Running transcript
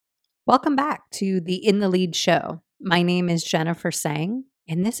Welcome back to the In the Lead show. My name is Jennifer Sang,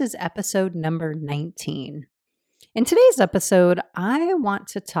 and this is episode number 19. In today's episode, I want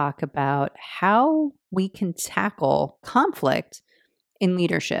to talk about how we can tackle conflict in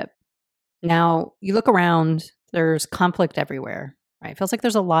leadership. Now, you look around, there's conflict everywhere, right? It feels like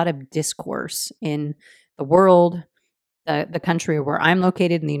there's a lot of discourse in the world, the country where I'm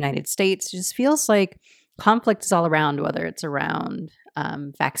located in the United States. It just feels like conflict is all around, whether it's around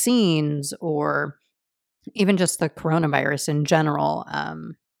vaccines or even just the coronavirus in general,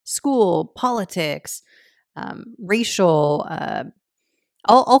 school, politics, racial,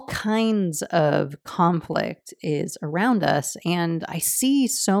 all kinds of conflict is around us. And I see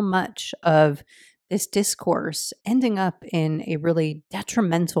so much of this discourse ending up in a really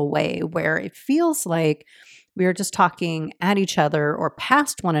detrimental way where it feels like we are just talking at each other or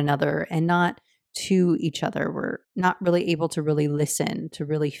past one another and not to each other. We're not really able to really listen, to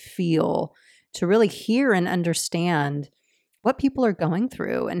really feel, to really hear and understand what people are going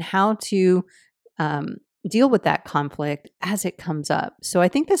through and how to deal with that conflict as it comes up. So I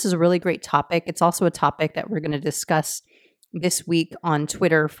think this is a really great topic. It's also a topic that we're going to discuss this week on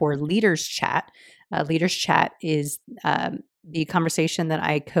Twitter for Leaders Chat. Leaders Chat is the conversation that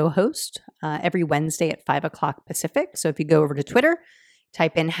I co-host every Wednesday at 5 o'clock Pacific. So if you go over to Twitter,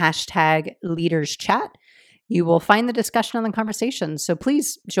 type in hashtag Leaders Chat, you will find the discussion on the conversation. So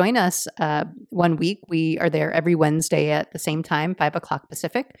please join us 1 week. We are there every Wednesday at the same time, 5 o'clock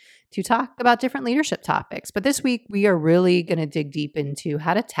Pacific, to talk about different leadership topics. But this week, we are really going to dig deep into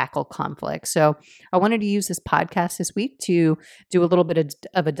how to tackle conflict. So I wanted to use this podcast this week to do a little bit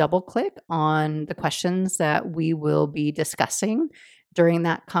of a double click on the questions that we will be discussing during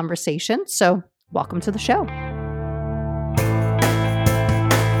that conversation. So welcome to the show.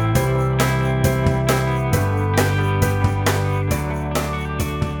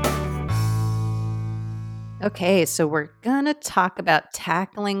 Okay, so we're going to talk about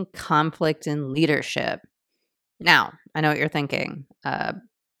tackling conflict in leadership. Now, I know what you're thinking. A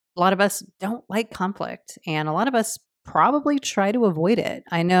lot of us don't like conflict, and a lot of us probably try to avoid it.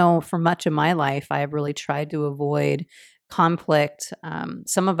 I know for much of my life, I have really tried to avoid conflict.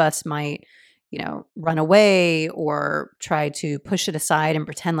 Some of us might, run away or try to push it aside and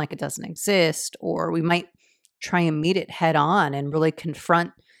pretend like it doesn't exist, or we might try and meet it head on and really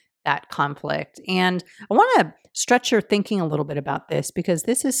confront that conflict. And I want to stretch your thinking a little bit about this because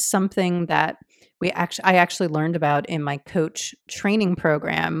this is something that I actually learned about in my coach training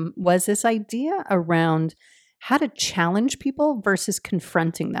program, was this idea around how to challenge people versus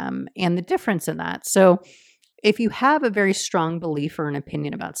confronting them and the difference in that. So if you have a very strong belief or an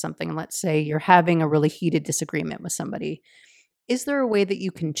opinion about something, and let's say you're having a really heated disagreement with somebody, is there a way that you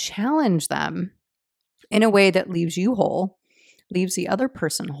can challenge them in a way that leaves you whole, leaves the other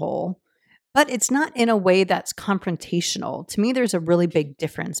person whole, but it's not in a way that's confrontational? To me, there's a really big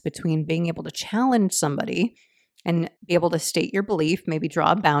difference between being able to challenge somebody and be able to state your belief, maybe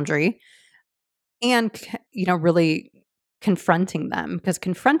draw a boundary, and really confronting them, because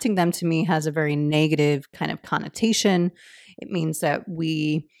confronting them to me has a very negative kind of connotation. It means that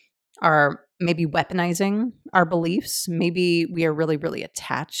we are maybe weaponizing our beliefs. Maybe we are really, really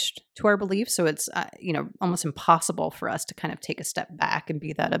attached to our beliefs. So it's, almost impossible for us to kind of take a step back and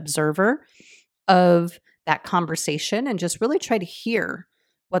be that observer of that conversation and just really try to hear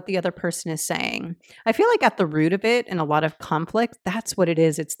what the other person is saying. I feel like at the root of it in a lot of conflict, that's what it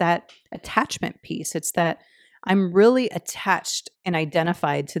is. It's that attachment piece. It's that I'm really attached and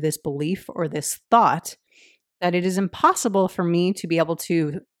identified to this belief or this thought that it is impossible for me to be able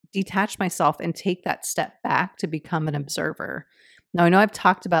to detach myself and take that step back to become an observer. Now, I know I've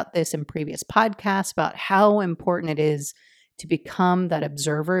talked about this in previous podcasts about how important it is to become that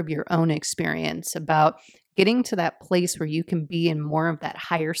observer of your own experience, about getting to that place where you can be in more of that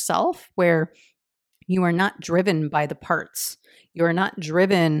higher self, where you are not driven by the parts. You are not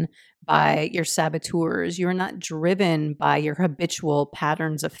driven by your saboteurs. You are not driven by your habitual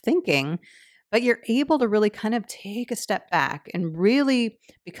patterns of thinking, but you're able to really kind of take a step back and really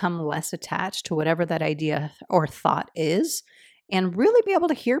become less attached to whatever that idea or thought is, and really be able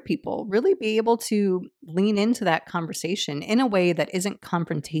to hear people, really be able to lean into that conversation in a way that isn't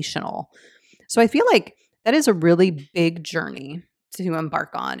confrontational. So I feel like that is a really big journey to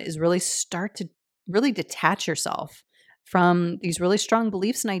embark on, is really start to really detach yourself from these really strong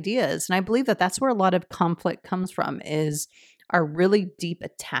beliefs and ideas. And I believe that that's where a lot of conflict comes from, is our really deep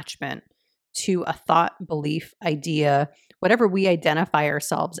attachment to a thought, belief, idea, whatever we identify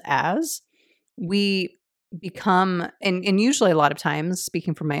ourselves as. We become, and usually a lot of times,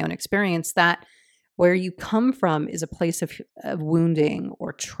 speaking from my own experience, that where you come from is a place of wounding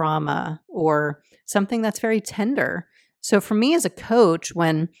or trauma or something that's very tender. So for me as a coach,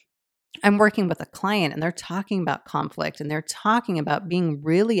 when I'm working with a client and they're talking about conflict and they're talking about being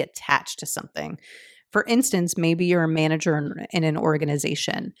really attached to something. For instance, maybe you're a manager in an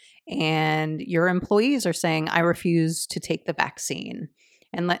organization and your employees are saying, I refuse to take the vaccine.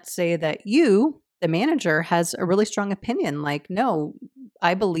 And let's say that you, the manager, has a really strong opinion like, no,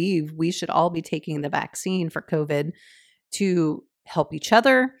 I believe we should all be taking the vaccine for COVID to help each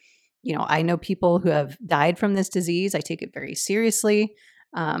other. I know people who have died from this disease. I take it very seriously.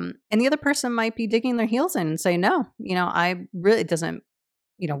 And the other person might be digging their heels in and say, no, I really, it doesn't,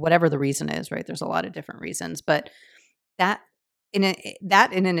 whatever the reason is, right? There's a lot of different reasons, but that in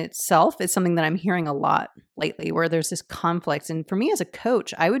itself is something that I'm hearing a lot lately where there's this conflict. And for me as a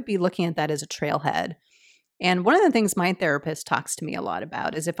coach, I would be looking at that as a trailhead. And one of the things my therapist talks to me a lot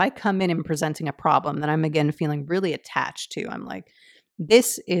about is if I come in and presenting a problem that I'm again feeling really attached to, I'm like,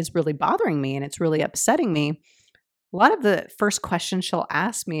 this is really bothering me and it's really upsetting me. A lot of the first questions she'll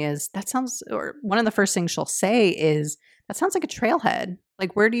ask me is, or one of the first things she'll say is, that sounds like a trailhead.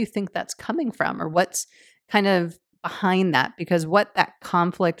 Like, where do you think that's coming from? Or what's kind of behind that? Because what that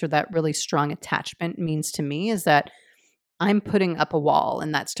conflict or that really strong attachment means to me is that I'm putting up a wall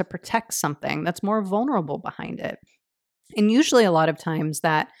and that's to protect something that's more vulnerable behind it. And usually a lot of times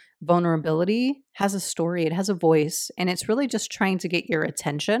that vulnerability has a story, it has a voice, and it's really just trying to get your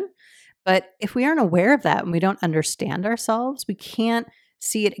attention. But if we aren't aware of that and we don't understand ourselves, we can't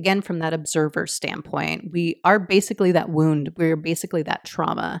see it again from that observer standpoint. We are basically that wound. We're basically that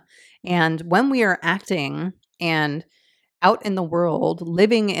trauma. And when we are acting and out in the world,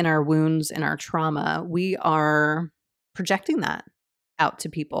 living in our wounds and our trauma, we are projecting that out to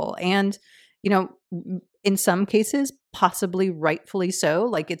people. And, in some cases, possibly rightfully so,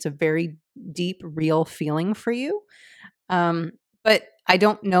 like it's a very deep, real feeling for you. But I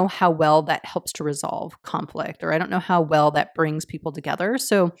don't know how well that helps to resolve conflict, or I don't know how well that brings people together.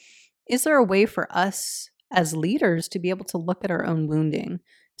 So is there a way for us as leaders to be able to look at our own wounding,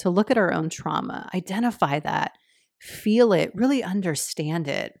 to look at our own trauma, identify that, feel it, really understand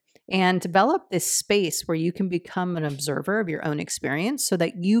it, and develop this space where you can become an observer of your own experience so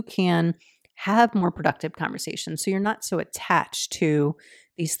that you can have more productive conversations. So you're not so attached to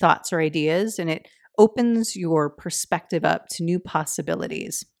these thoughts or ideas, and it opens your perspective up to new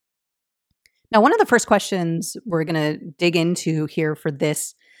possibilities. Now, one of the first questions we're going to dig into here for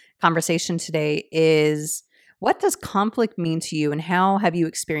this conversation today is, what does conflict mean to you and how have you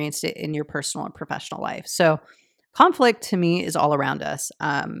experienced it in your personal and professional life? So conflict to me is all around us.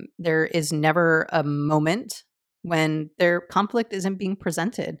 There is never a moment when their conflict isn't being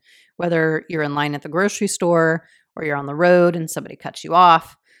presented, whether you're in line at the grocery store or you're on the road and somebody cuts you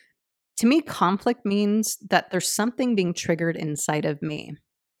off. To me, conflict means that there's something being triggered inside of me.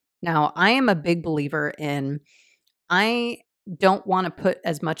 Now, I am a big believer in, I don't want to put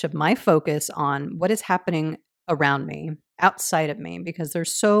as much of my focus on what is happening around me, outside of me, because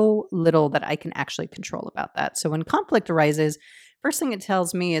there's so little that I can actually control about that. So when conflict arises, first thing it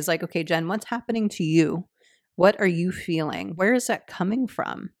tells me is like, okay, Jen, what's happening to you? What are you feeling? Where is that coming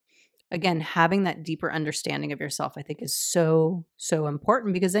from? Again, having that deeper understanding of yourself, I think is so, so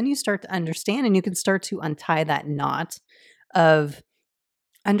important, because then you start to understand and you can start to untie that knot of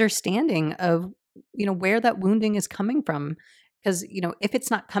understanding of, where that wounding is coming from. Because, if it's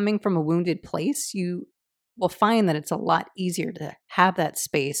not coming from a wounded place, you will find that it's a lot easier to have that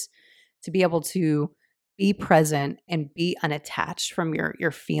space to be able to be present and be unattached from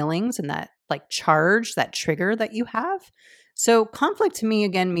your feelings and that like charge, that trigger that you have. So conflict to me,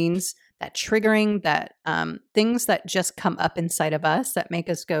 again, means that triggering, that things that just come up inside of us that make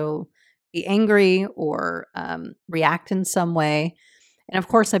us go be angry or react in some way. And of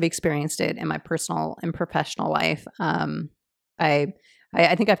course, I've experienced it in my personal and professional life. I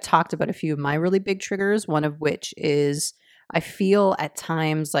think I've talked about a few of my really big triggers, one of which is I feel at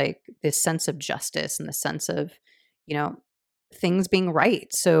times like this sense of justice and the sense of, things being right.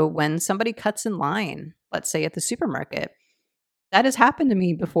 So when somebody cuts in line, let's say at the supermarket, that has happened to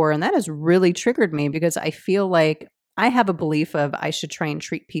me before, and that has really triggered me because I feel like I have a belief of I should try and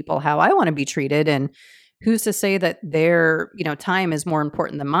treat people how I want to be treated, and who's to say that their, time is more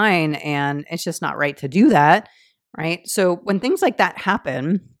important than mine, and it's just not right to do that, right? So when things like that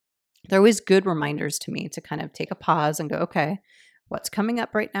happen, they're always good reminders to me to kind of take a pause and go, okay, what's coming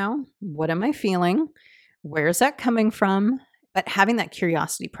up right now? What am I feeling? Where is that coming from? But having that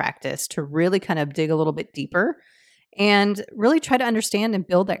curiosity practice to really kind of dig a little bit deeper and really try to understand and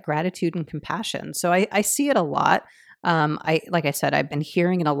build that gratitude and compassion. So I see it a lot. Like I said, I've been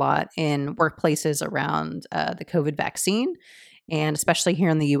hearing it a lot in workplaces around the COVID vaccine, and especially here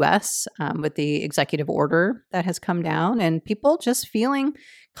in the US with the executive order that has come down, and people just feeling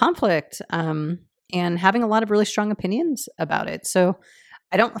conflict and having a lot of really strong opinions about it. So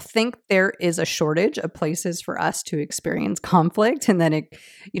I don't think there is a shortage of places for us to experience conflict and then,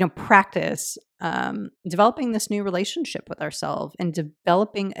 practice developing this new relationship with ourselves and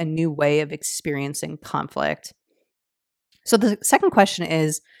developing a new way of experiencing conflict. So the second question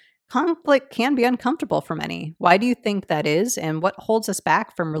is, conflict can be uncomfortable for many. Why do you think that is? And what holds us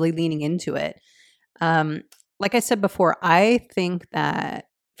back from really leaning into it? Um, like I said before, I think that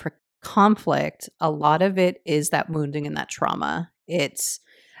for conflict, a lot of it is that wounding and that trauma. It's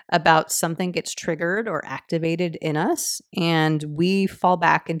about something gets triggered or activated in us, and we fall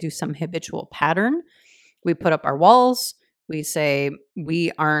back into some habitual pattern. We put up our walls. We say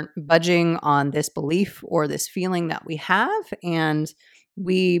we aren't budging on this belief or this feeling that we have, and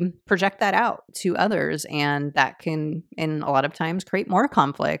we project that out to others. And that can, in a lot of times, create more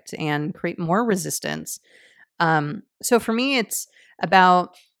conflict and create more resistance. So for me, it's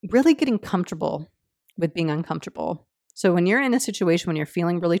about really getting comfortable with being uncomfortable. So when you're in a situation when you're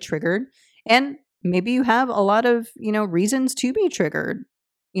feeling really triggered, and maybe you have a lot of, reasons to be triggered,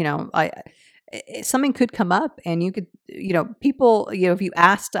 something could come up and you could, people, if you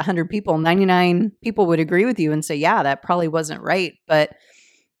asked 100 people, 99 people would agree with you and say, yeah, that probably wasn't right. But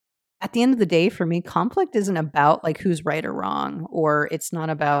at the end of the day, for me, conflict isn't about like who's right or wrong, or it's not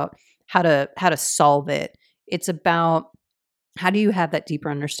about how to solve it. It's about how do you have that deeper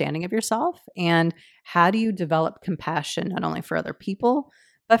understanding of yourself, and how do you develop compassion not only for other people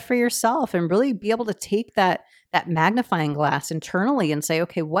but for yourself, and really be able to take that magnifying glass internally and say,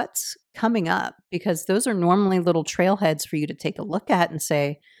 okay, what's coming up? Because those are normally little trailheads for you to take a look at and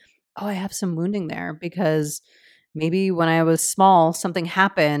say, oh, I have some wounding there because maybe when I was small, something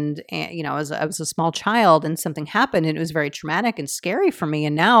happened, and as I was a small child and something happened and it was very traumatic and scary for me,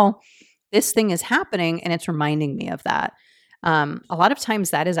 and now this thing is happening and it's reminding me of that. A lot of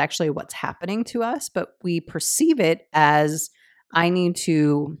times that is actually what's happening to us, but we perceive it as I need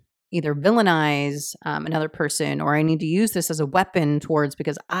to either villainize another person, or I need to use this as a weapon towards,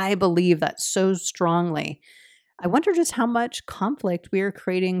 because I believe that so strongly. I wonder just how much conflict we are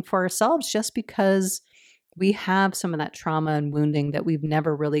creating for ourselves just because we have some of that trauma and wounding that we've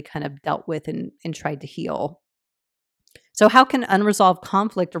never really kind of dealt with and tried to heal. So how can unresolved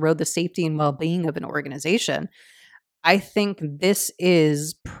conflict erode the safety and well-being of an organization? I think this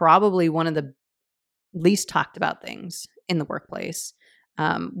is probably one of the least talked about things in the workplace.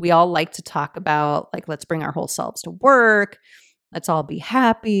 We all like to talk about, like, let's bring our whole selves to work. Let's all be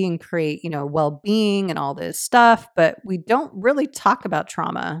happy and create, well-being and all this stuff. But we don't really talk about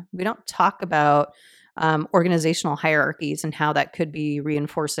trauma. We don't talk about organizational hierarchies and how that could be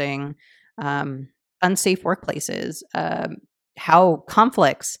reinforcing unsafe workplaces, how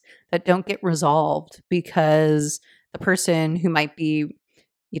conflicts that don't get resolved because the person who might be,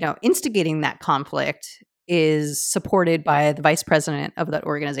 instigating that conflict is supported by the vice president of that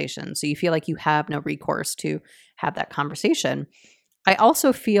organization. So you feel like you have no recourse to have that conversation. I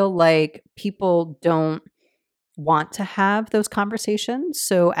also feel like people don't want to have those conversations.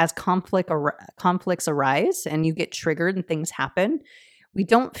 So as conflicts arise and you get triggered and things happen, we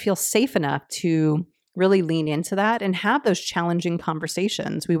don't feel safe enough to really lean into that and have those challenging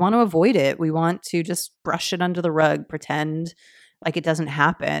conversations. We want to avoid it. We want to just brush it under the rug, pretend like it doesn't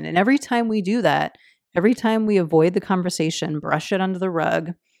happen. And every time we do that, every time we avoid the conversation, brush it under the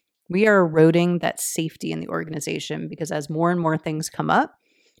rug, we are eroding that safety in the organization, because as more and more things come up,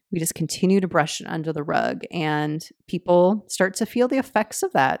 we just continue to brush it under the rug and people start to feel the effects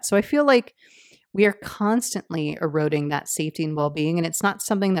of that. So I feel like we are constantly eroding that safety and well-being, and it's not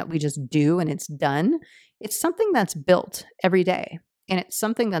something that we just do and it's done. It's something that's built every day, and it's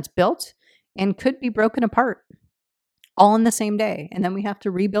something that's built and could be broken apart all in the same day. And then we have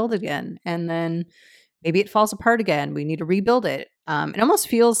to rebuild again. And then maybe it falls apart again. We need to rebuild it. It almost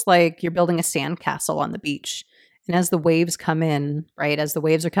feels like you're building a sandcastle on the beach. And as the waves come in, right, as the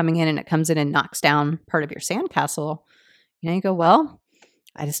waves are coming in and it comes in and knocks down part of your sandcastle, you go, well,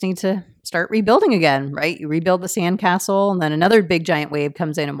 I just need to start rebuilding again, right? You rebuild the sandcastle and then another big giant wave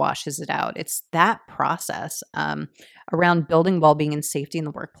comes in and washes it out. It's that process around building well-being and safety in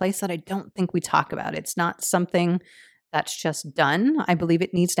the workplace that I don't think we talk about. It's not something that's just done. I believe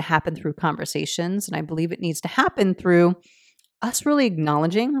it needs to happen through conversations, and I believe it needs to happen through us really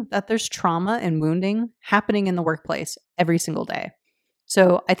acknowledging that there's trauma and wounding happening in the workplace every single day.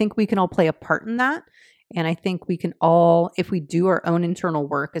 So I think we can all play a part in that. And I think we can all, if we do our own internal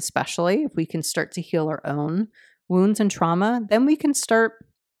work, especially if we can start to heal our own wounds and trauma, then we can start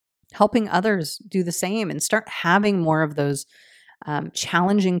helping others do the same and start having more of those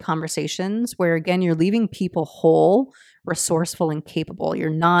challenging conversations where, again, you're leaving people whole, resourceful, and capable. You're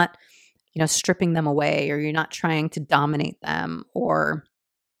not, stripping them away, or you're not trying to dominate them or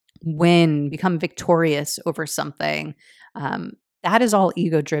become victorious over something. That is all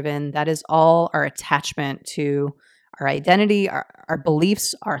ego driven. That is all our attachment to our identity, our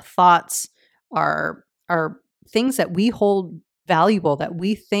beliefs, our thoughts, our things that we hold valuable, that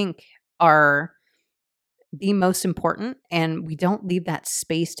we think are the most important. And we don't leave that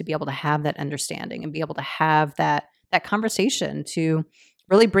space to be able to have that understanding and be able to have that conversation to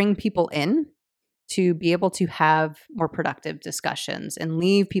really bring people in, to be able to have more productive discussions and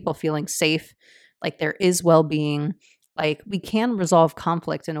leave people feeling safe, like there is well-being, like we can resolve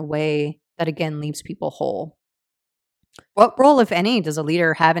conflict in a way that, again, leaves people whole. What role, if any, does a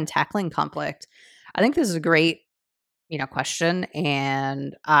leader have in tackling conflict? I think this is a great, question.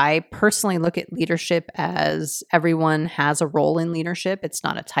 And I personally look at leadership as everyone has a role in leadership. It's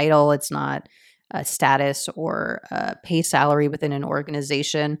not a title. It's not a status or a pay salary within an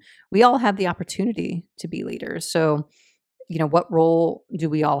organization. We all have the opportunity to be leaders. So, what role do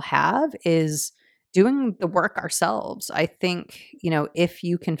we all have is doing the work ourselves. I think, if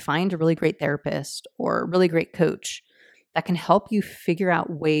you can find a really great therapist or a really great coach that can help you figure out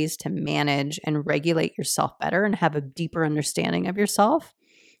ways to manage and regulate yourself better and have a deeper understanding of yourself,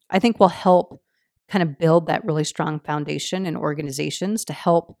 I think will help kind of build that really strong foundation in organizations to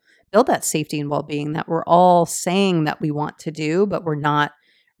help build that safety and well-being that we're all saying that we want to do, but we're not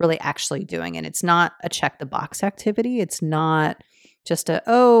really actually doing it. It's not a check the box activity. It's not just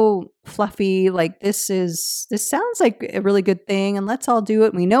fluffy, like this sounds like a really good thing and let's all do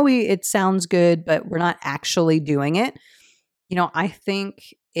it. We know it sounds good, but we're not actually doing it. I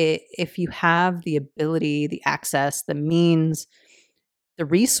think if you have the ability, the access, the means, the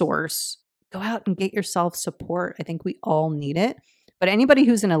resource, go out and get yourself support. I think we all need it. But anybody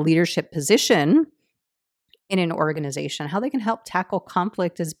who's in a leadership position in an organization, how they can help tackle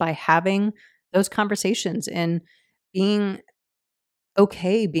conflict is by having those conversations and being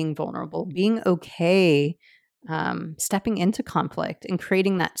okay, being vulnerable, being okay, stepping into conflict and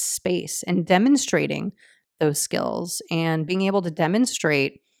creating that space and demonstrating those skills and being able to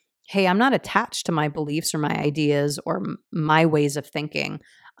demonstrate, hey, I'm not attached to my beliefs or my ideas or my ways of thinking.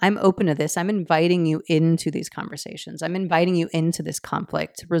 I'm open to this. I'm inviting you into these conversations. I'm inviting you into this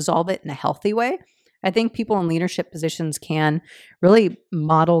conflict to resolve it in a healthy way. I think people in leadership positions can really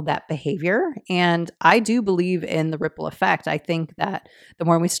model that behavior. And I do believe in the ripple effect. I think that the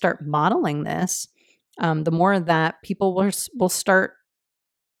more we start modeling this, the more that people will start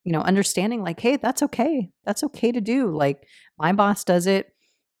understanding like, hey, that's okay. That's okay to do. Like my boss does it.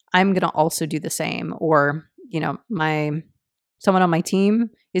 I'm going to also do the same. Or, someone on my team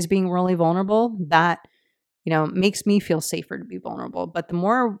is being really vulnerable. That, makes me feel safer to be vulnerable. But the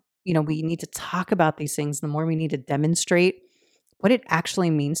more, we need to talk about these things, the more we need to demonstrate what it actually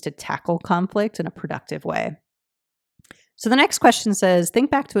means to tackle conflict in a productive way. So the next question says,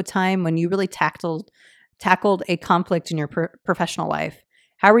 think back to a time when you really tackled a conflict in your professional life.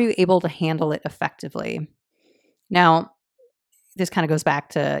 How were you able to handle it effectively? Now, this kind of goes back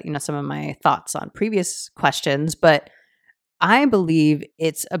to, some of my thoughts on previous questions, but I believe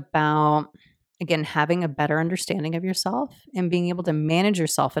it's about, again, having a better understanding of yourself and being able to manage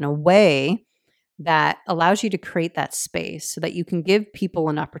yourself in a way that allows you to create that space so that you can give people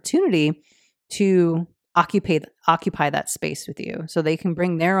an opportunity to occupy that space with you, so they can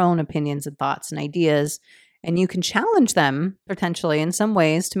bring their own opinions and thoughts and ideas. And you can challenge them potentially in some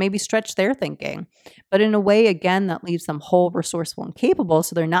ways to maybe stretch their thinking, but in a way, again, that leaves them whole, resourceful, and capable.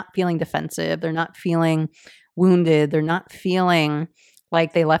 So they're not feeling defensive. They're not feeling wounded. They're not feeling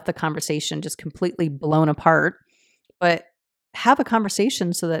like they left the conversation just completely blown apart, but have a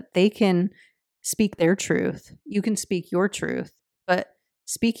conversation so that they can speak their truth. You can speak your truth, but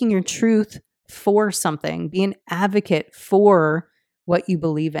speaking your truth for something, be an advocate for what you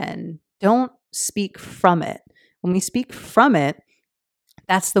believe in. Don't speak from it. When we speak from it,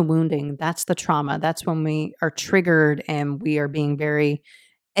 that's the wounding, that's the trauma. That's when we are triggered and we are being very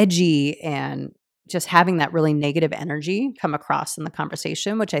edgy and just having that really negative energy come across in the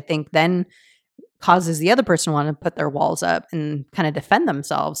conversation, which I think then causes the other person to want to put their walls up and kind of defend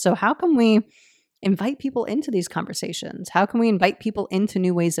themselves. So how can we invite people into these conversations? How can we invite people into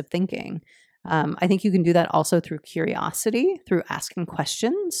new ways of thinking? I think you can do that also through curiosity, through asking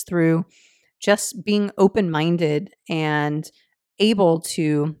questions, through just being open-minded and able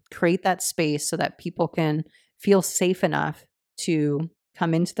to create that space so that people can feel safe enough to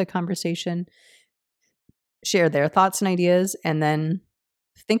come into the conversation, share their thoughts and ideas, and then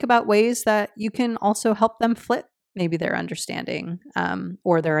think about ways that you can also help them flip maybe their understanding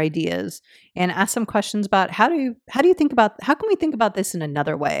or their ideas, and ask some questions about how do you think about, how can we think about this in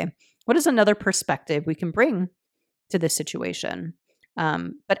another way? What is another perspective we can bring to this situation?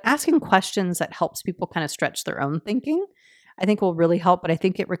 But asking questions that helps people kind of stretch their own thinking, I think will really help. But I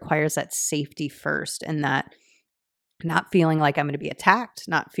think it requires that safety first, and that not feeling like I'm going to be attacked,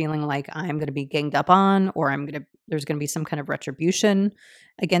 not feeling like I'm going to be ganged up on, or there's going to be some kind of retribution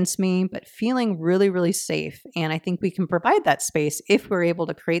against me, but feeling really, really safe. And I think we can provide that space if we're able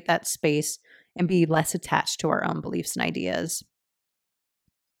to create that space and be less attached to our own beliefs and ideas.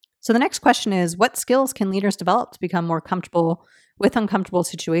 So the next question is, what skills can leaders develop to become more comfortable with uncomfortable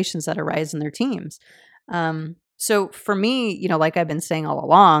situations that arise in their teams? So for me, like I've been saying all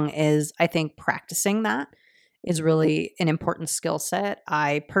along, is I think practicing that is really an important skill set.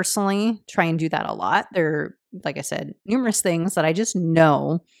 I personally try and do that a lot. There are, like I said, numerous things that I just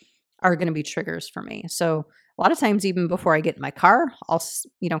know are going to be triggers for me. So a lot of times, even before I get in my car, I'll,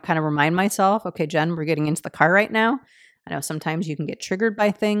 kind of remind myself, okay, Jen, we're getting into the car right now. I know sometimes you can get triggered by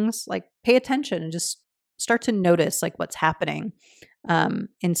things, like pay attention and just start to notice like what's happening,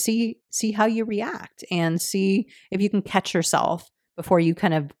 and see how you react, and see if you can catch yourself before you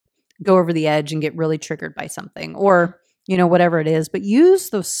kind of go over the edge and get really triggered by something, or, whatever it is. But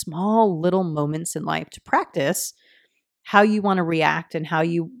use those small little moments in life to practice how you want to react, and how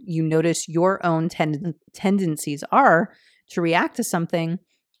you notice your own tendencies are to react to something,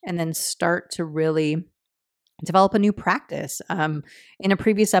 and then start to really develop a new practice. In a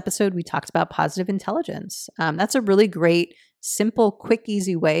previous episode, we talked about positive intelligence. That's a really great, simple, quick,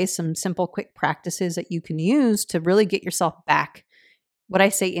 easy way, some simple, quick practices that you can use to really get yourself back, what I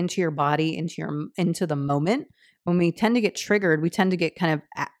say, into your body, into the moment. When we tend to get triggered, we tend to get kind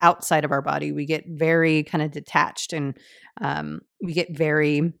of outside of our body. We get very kind of detached, and we get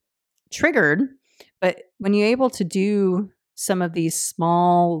very triggered. But when you're able to do some of these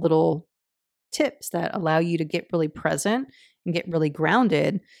small little tips that allow you to get really present and get really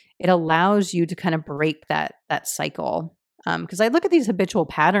grounded, it allows you to kind of break that cycle. Because I look at these habitual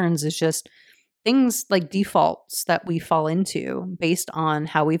patterns as just things like defaults that we fall into based on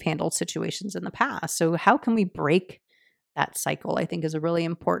how we've handled situations in the past. So how can we break that cycle, I think, is a really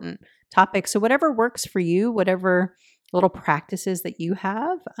important topic. So whatever works for you, whatever little practices that you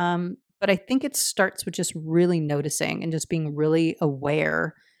have. But I think it starts with just really noticing and just being really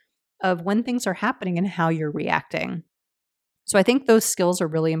aware of when things are happening and how you're reacting. So I think those skills are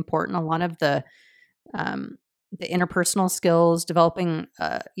really important. A lot of the interpersonal skills, developing,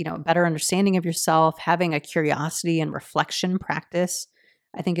 a better understanding of yourself, having a curiosity and reflection practice,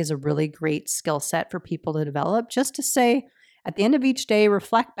 I think is a really great skill set for people to develop. Just to say, at the end of each day,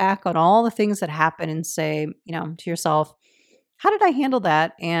 reflect back on all the things that happen and say, to yourself, how did I handle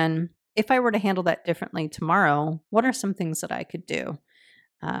that? And if I were to handle that differently tomorrow, what are some things that I could do?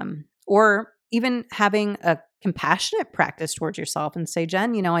 Or even having a compassionate practice towards yourself and say,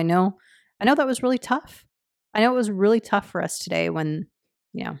 Jen, I know that was really tough. I know it was really tough for us today when,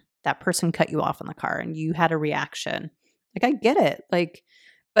 that person cut you off in the car and you had a reaction. Like, I get it.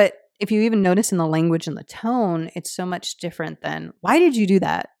 But if you even notice in the language and the tone, it's so much different than, why did you do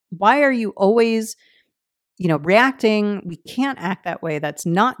that? Why are you always, reacting? We can't act that way. That's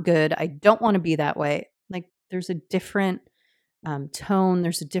not good. I don't want to be that way. Like, there's a different tone.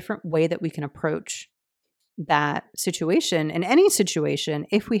 There's a different way that we can approach that situation, in any situation,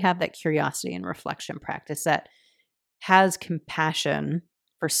 if we have that curiosity and reflection practice that has compassion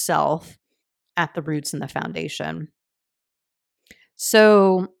for self at the roots and the foundation.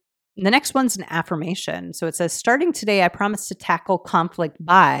 So the next one's an affirmation. So it says, starting today, I promise to tackle conflict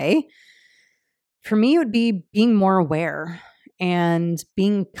by, for me, it would be being more aware and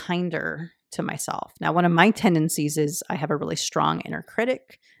being kinder to myself. Now, one of my tendencies is I have a really strong inner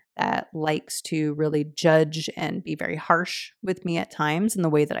critic that likes to really judge and be very harsh with me at times in the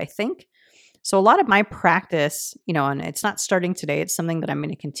way that I think. So a lot of my practice, and it's not starting today, it's something that I'm going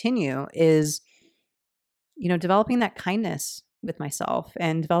to continue, is, developing that kindness with myself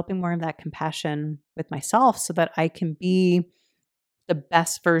and developing more of that compassion with myself so that I can be the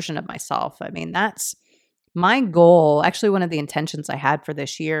best version of myself. I mean, that's my goal. Actually, one of the intentions I had for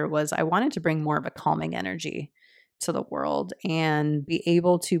this year was I wanted to bring more of a calming energy to the world and be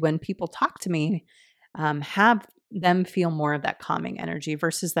able to, when people talk to me, have them feel more of that calming energy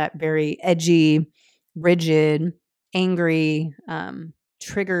versus that very edgy, rigid, angry,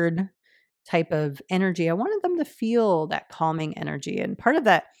 triggered type of energy. I wanted them to feel that calming energy. And part of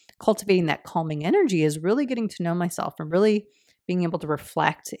that, cultivating that calming energy, is really getting to know myself and really being able to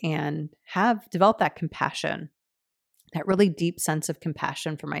reflect and develop that compassion, that really deep sense of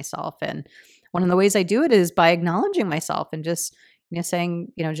compassion for myself. And one of the ways I do it is by acknowledging myself and just, saying,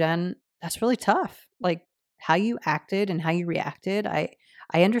 Jen, that's really tough. Like how you acted and how you reacted. I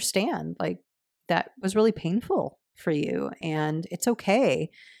understand, like that was really painful for you and it's okay.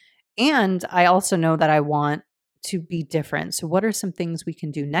 And I also know that I want to be different. So what are some things we can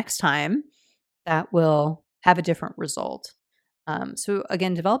do next time that will have a different result? So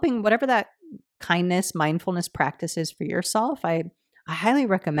again, developing whatever that kindness, mindfulness practice is for yourself, I highly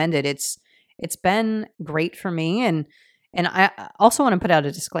recommend it. It's been great for me, and I also want to put out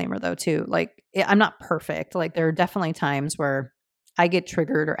a disclaimer though too. Like I'm not perfect. Like there are definitely times where I get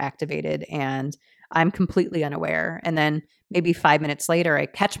triggered or activated and I'm completely unaware. And then maybe 5 minutes later, I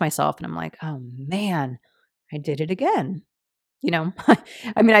catch myself and I'm like, oh man, I did it again.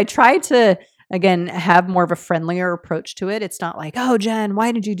 I mean, I try to, again, have more of a friendlier approach to it. It's not like, oh, Jen,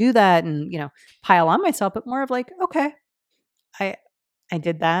 why did you do that? And, pile on myself, but more of like, okay, I, I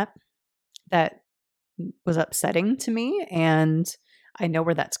did that. That was upsetting to me. And I know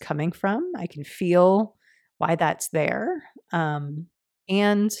where that's coming from. I can feel why that's there.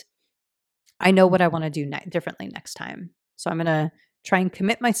 And I know what I want to do differently next time. So I'm going to try and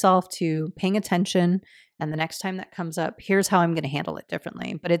commit myself to paying attention. And the next time that comes up, here's how I'm going to handle it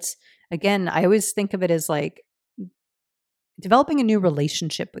differently. But it's, again, I always think of it as like developing a new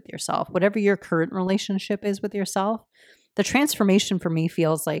relationship with yourself, whatever your current relationship is with yourself. The transformation for me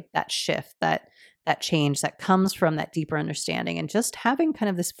feels like that shift, that change that comes from that deeper understanding and just having kind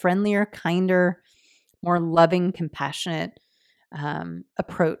of this friendlier, kinder, more loving, compassionate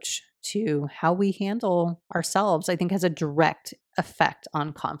approach to how we handle ourselves, I think has a direct effect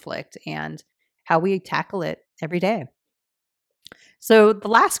on conflict and how we tackle it every day. So the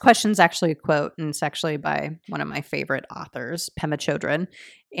last question is actually a quote, and it's actually by one of my favorite authors, Pema Chodron.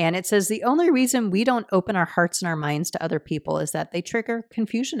 And it says, the only reason we don't open our hearts and our minds to other people is that they trigger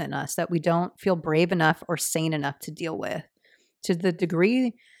confusion in us that we don't feel brave enough or sane enough to deal with. To the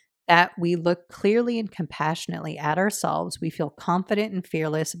degree that we look clearly and compassionately at ourselves, we feel confident and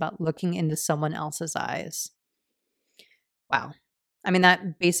fearless about looking into someone else's eyes. Wow. I mean,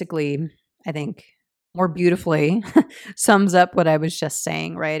 that basically, I think, more beautifully sums up what I was just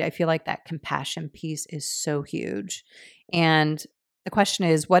saying, right? I feel like that compassion piece is so huge. And the question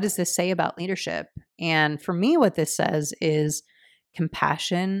is, what does this say about leadership? And for me, what this says is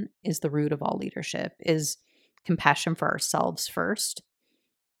compassion is the root of all leadership, is compassion for ourselves first,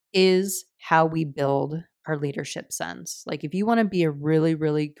 is how we build our leadership sense. Like if you want to be a really,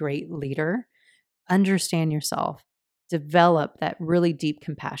 really great leader, understand yourself, develop that really deep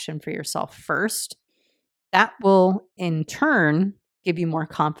compassion for yourself first. That will in turn give you more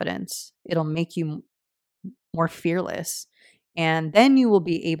confidence. It'll make you more fearless. And then you will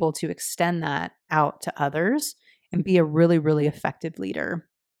be able to extend that out to others and be a really, really effective leader.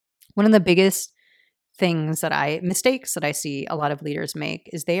 One of the biggest mistakes that I see a lot of leaders make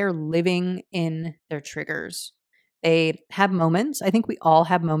is they are living in their triggers. They have moments. I think we all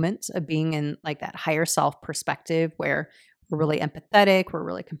have moments of being in like that higher self perspective where we're really empathetic, we're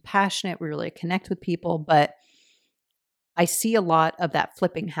really compassionate, we really connect with people. But I see a lot of that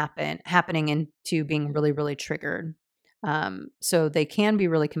flipping happening into being really, really triggered. So they can be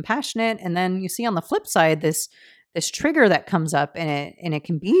really compassionate, and then you see on the flip side this trigger that comes up, and it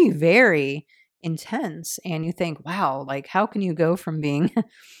can be very intense. And you think, wow, like how can you go from being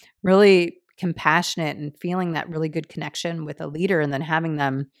really compassionate and feeling that really good connection with a leader, and then having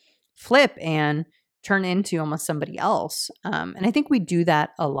them flip and turn into almost somebody else? And I think we do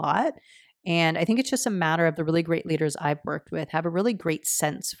that a lot. And I think it's just a matter of the really great leaders I've worked with have a really great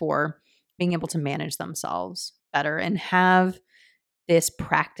sense for being able to manage themselves better and have this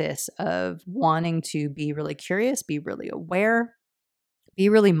practice of wanting to be really curious, be really aware, be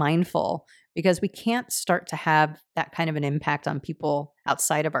really mindful, because we can't start to have that kind of an impact on people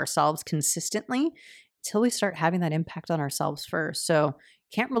outside of ourselves consistently until we start having that impact on ourselves first. So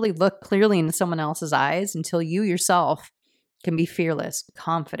you can't really look clearly into someone else's eyes until you yourself can be fearless,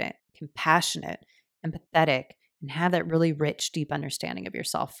 confident, compassionate, empathetic, and have that really rich, deep understanding of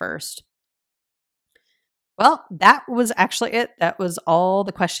yourself first. Well, that was actually it. That was all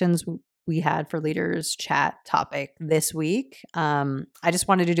the questions we had for Leaders Chat topic this week. I just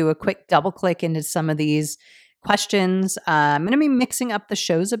wanted to do a quick double click into some of these questions. I'm going to be mixing up the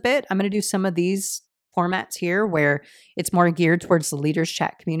shows a bit. I'm going to do some of these formats here where it's more geared towards the Leaders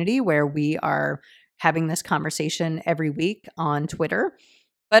Chat community, where we are having this conversation every week on Twitter.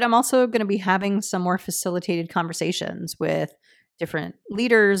 But I'm also going to be having some more facilitated conversations with different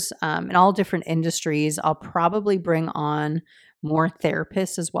leaders in all different industries. I'll probably bring on more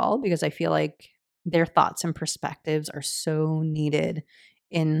therapists as well, because I feel like their thoughts and perspectives are so needed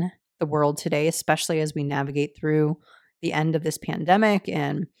in the world today, especially as we navigate through the end of this pandemic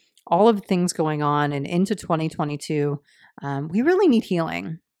and all of the things going on and into 2022. We really need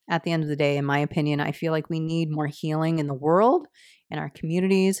healing at the end of the day, in my opinion. I feel like we need more healing in the world, in our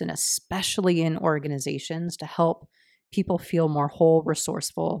communities, and especially in organizations to help people feel more whole,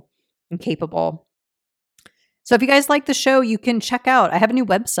 resourceful, and capable. So if you guys like the show, you can check out, I have a new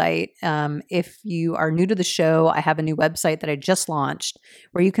website. If you are new to the show, I have a new website that I just launched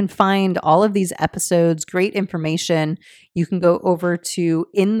where you can find all of these episodes, great information. You can go over to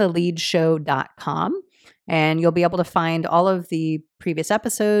intheleadshow.com and you'll be able to find all of the previous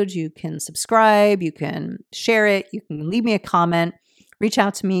episodes. You can subscribe, you can share it, you can leave me a comment, reach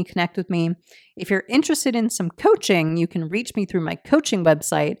out to me, connect with me. If you're interested in some coaching, you can reach me through my coaching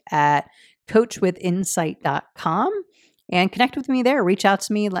website at coachwithinsight.com and connect with me there. Reach out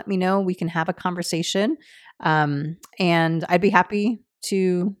to me. Let me know. We can have a conversation. And I'd be happy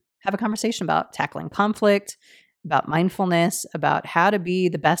to have a conversation about tackling conflict, about mindfulness, about how to be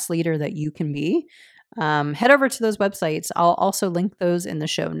the best leader that you can be. Head over to those websites. I'll also link those in the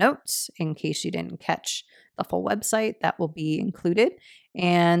show notes in case you didn't catch the full website. That will be included.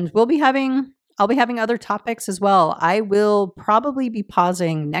 And I'll be having other topics as well. I will probably be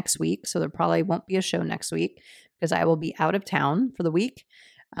pausing next week, so there probably won't be a show next week because I will be out of town for the week.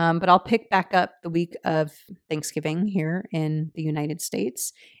 But I'll pick back up the week of Thanksgiving here in the United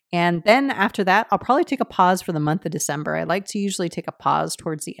States. And then after that, I'll probably take a pause for the month of December. I like to usually take a pause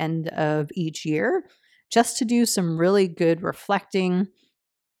towards the end of each year just to do some really good reflecting,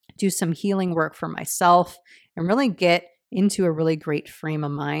 do some healing work for myself, and really get into a really great frame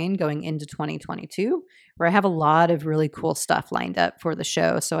of mind going into 2022, where I have a lot of really cool stuff lined up for the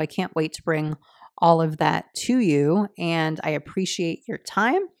show. So I can't wait to bring all of that to you. And I appreciate your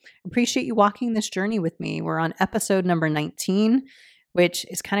time. Appreciate you walking this journey with me. We're on episode number 19, which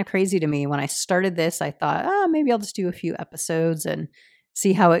is kind of crazy to me. When I started this, I thought, maybe I'll just do a few episodes and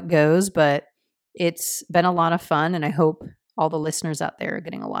see how it goes. But it's been a lot of fun, and I hope all the listeners out there are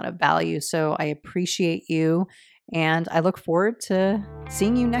getting a lot of value. So I appreciate you. And I look forward to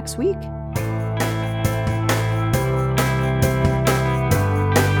seeing you next week.